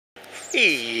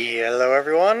Hello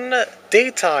everyone,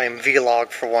 daytime vlog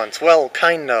for once. Well,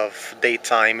 kind of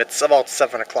daytime. It's about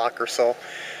 7 o'clock or so.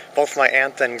 Both my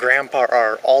aunt and grandpa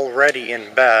are already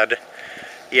in bed.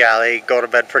 Yeah, they go to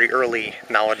bed pretty early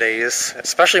nowadays,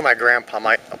 especially my grandpa.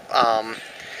 My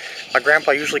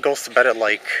grandpa usually goes to bed at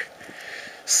like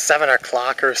 7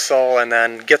 o'clock or so and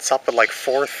then gets up at like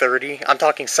 4:30. I'm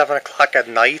talking 7 o'clock at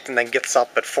night and then gets up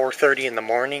at 4:30 in the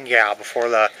morning. Yeah, before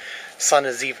the sun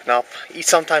is even up.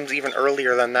 Sometimes even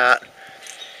earlier than that.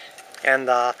 And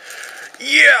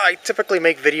yeah, I typically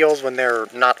make videos when they're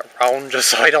not around just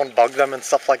so I don't bug them and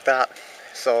stuff like that.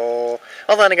 So,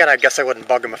 well then again, I guess I wouldn't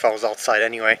bug them if I was outside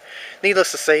anyway.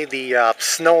 Needless to say, the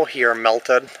snow here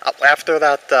melted. After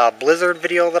that blizzard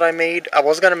video that I made, I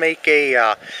was going to make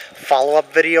a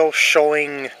follow-up video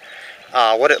showing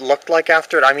what it looked like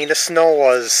after it. I mean, the snow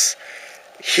was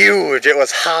huge. It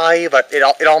was high, but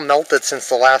it all melted since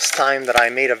the last time that I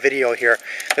made a video here.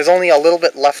 There's only a little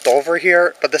bit left over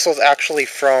here, but this was actually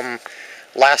from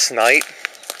last night.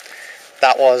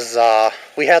 That was,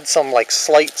 we had some like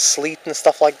slight sleet and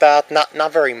stuff like that.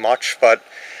 Not very much, but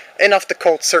enough to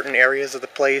coat certain areas of the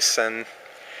place, and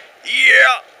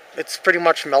yeah, it's pretty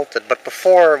much melted. But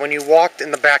before, when you walked in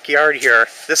the backyard here,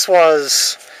 this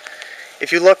was,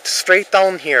 if you looked straight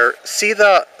down here, see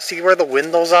where the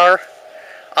windows are?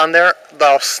 On there,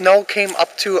 the snow came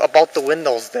up to about the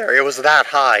windows there. It was that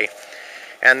high.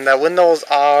 And the windows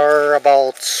are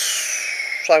about,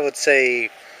 I would say,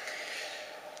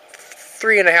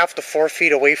 3.5 to 4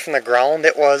 feet away from the ground.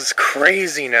 It was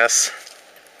craziness.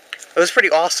 It was pretty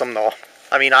awesome, though.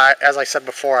 I mean, as I said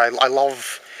before, I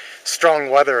love strong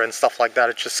weather and stuff like that.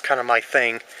 It's just kind of my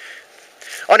thing.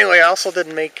 Anyway, I also did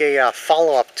make a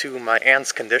follow-up to my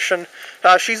aunt's condition.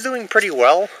 She's doing pretty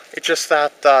well. It's just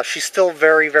that she's still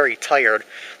very, very tired.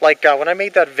 Like, when I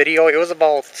made that video, it was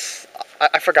about,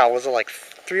 I forgot, was it like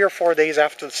 3 or 4 days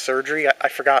after the surgery? I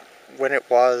forgot when it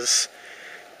was.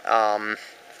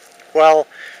 Well,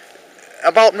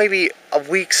 about maybe a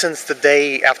week since the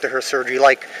day after her surgery.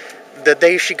 Like, the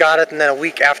day she got it and then a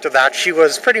week after that, she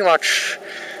was pretty much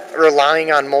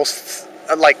relying on most,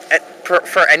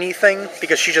 for anything,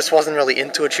 because she just wasn't really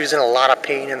into it. She was in a lot of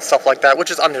pain and stuff like that, which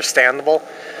is understandable.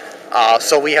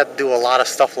 So we had to do a lot of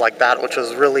stuff like that, which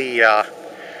was really,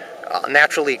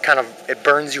 naturally kind of, it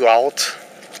burns you out.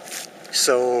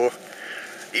 So,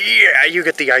 yeah, you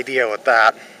get the idea with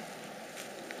that.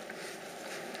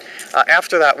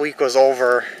 After that week was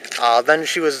over, then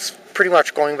she was pretty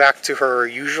much going back to her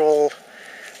usual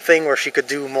thing where she could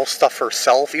do most stuff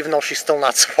herself, even though she's still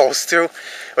not supposed to.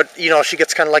 But, you know, she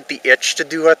gets kind of like the itch to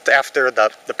do it after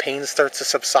the pain starts to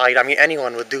subside. I mean,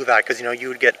 anyone would do that, because, you know,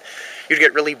 you'd get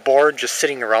really bored just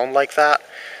sitting around like that.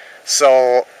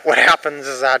 So what happens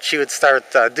is that she would start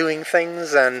doing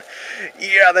things, and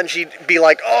yeah, then she'd be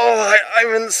like, oh,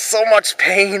 I'm in so much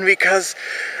pain because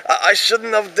I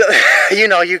shouldn't have done. You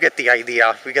know, you get the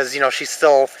idea, because, you know, she's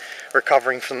still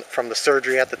recovering from the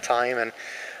surgery at the time, and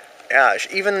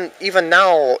even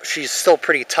now she's still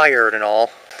pretty tired and all.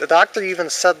 The doctor even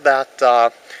said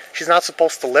that she's not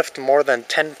supposed to lift more than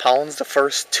 10 pounds the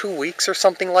first 2 weeks or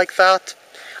something like that.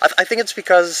 I think it's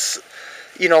because,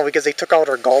 you know, because they took out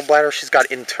her gallbladder. She's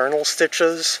got internal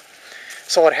stitches.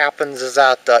 So what happens is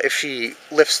that if she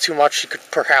lifts too much, she could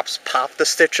perhaps pop the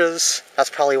stitches. That's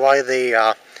probably why they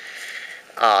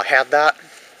had that.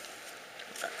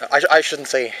 I shouldn't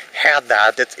say had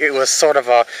that. It was sort of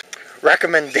a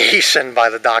recommendation by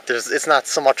the doctors. It's not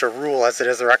so much a rule as it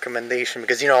is a recommendation,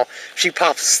 because, you know, she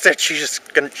pops a stitch, she's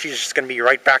just gonna be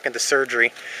right back into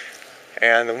surgery,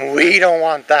 and we don't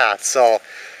want that. So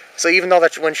even though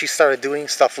that when she started doing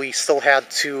stuff, we still had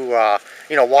to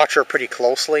you know, watch her pretty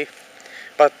closely.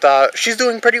 But she's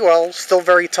doing pretty well, still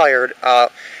very tired.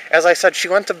 As I said, she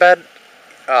went to bed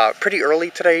pretty early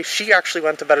today. She actually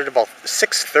went to bed at about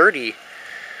 6:30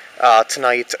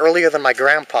 tonight, earlier than my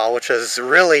grandpa, which is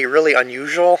really, really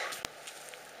unusual.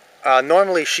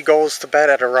 Normally she goes to bed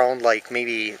at around like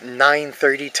maybe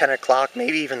 9:30, 10 o'clock,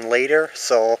 maybe even later,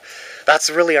 so that's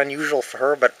really unusual for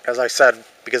her. But as I said,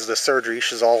 because of the surgery,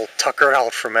 she's all tuckered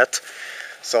out from it.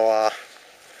 So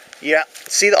yeah,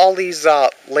 see all these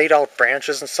laid out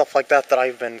branches and stuff like that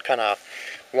I've been kind of,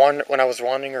 when I was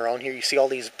wandering around here, you see all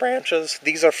these branches?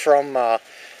 These are from the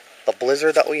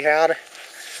blizzard that we had,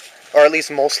 or at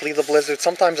least mostly the blizzard.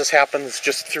 Sometimes this happens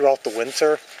just throughout the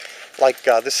winter. Like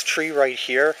this tree right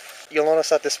here, you'll notice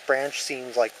that this branch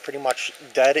seems like pretty much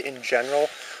dead in general.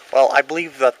 Well, I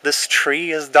believe that this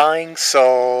tree is dying,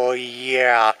 so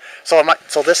yeah.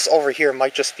 So this over here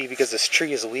might just be because this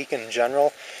tree is weak in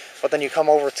general. But then you come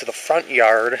over to the front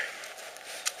yard,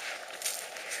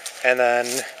 and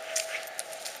then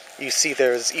you see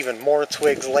there's even more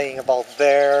twigs laying about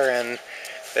there, and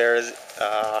there's,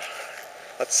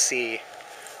 let's see,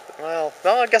 well,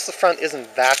 no, I guess the front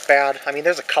isn't that bad. I mean,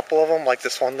 there's a couple of them, like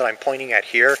this one that I'm pointing at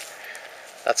here.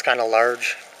 That's kind of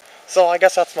large. So I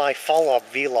guess that's my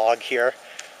follow-up vlog here.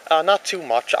 Not too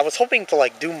much. I was hoping to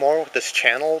like do more with this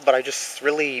channel, but I just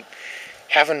really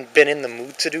haven't been in the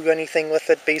mood to do anything with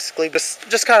it, basically.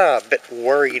 Just kind of a bit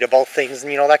worried about things,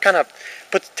 and you know, that kind of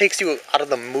takes you out of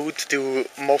the mood to do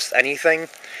most anything.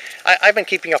 I've been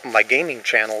keeping up with my gaming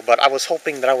channel, but I was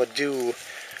hoping that I would do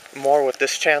more with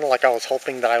this channel. Like, I was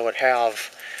hoping that I would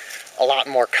have a lot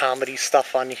more comedy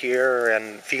stuff on here,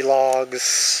 and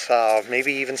vlogs,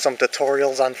 maybe even some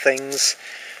tutorials on things.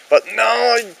 But no,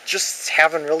 I just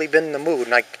haven't really been in the mood,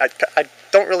 and I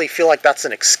don't really feel like that's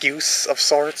an excuse of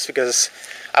sorts, because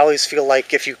I always feel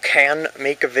like if you can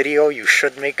make a video, you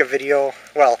should make a video.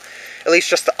 Well, at least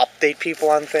just to update people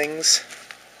on things.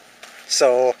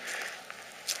 So,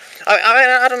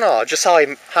 I don't know, just how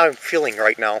I'm feeling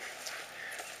right now.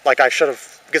 Like, I should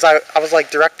have, because I was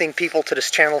like directing people to this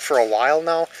channel for a while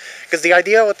now, because the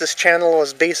idea with this channel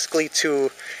was basically to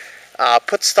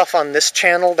put stuff on this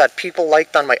channel that people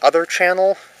liked on my other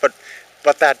channel, but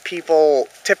that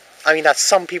that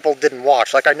some people didn't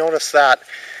watch. Like, I noticed that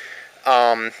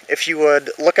if you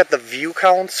would look at the view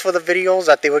counts for the videos,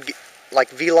 that they would get, like,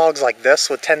 vlogs like this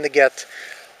would tend to get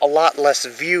a lot less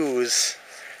views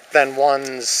than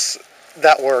ones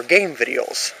that were game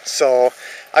videos. So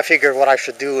I figured what I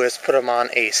should do is put them on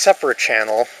a separate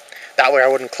channel. That way I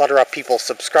wouldn't clutter up people's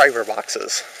subscriber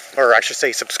boxes, or I should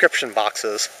say subscription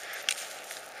boxes.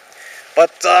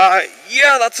 But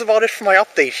yeah, that's about it for my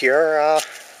update here.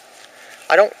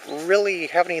 I don't really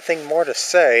have anything more to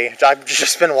say. I've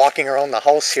just been walking around the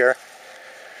house here.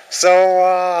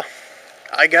 So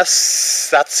I guess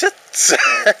that's it.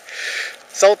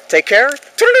 So take care.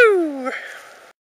 Toodaloo!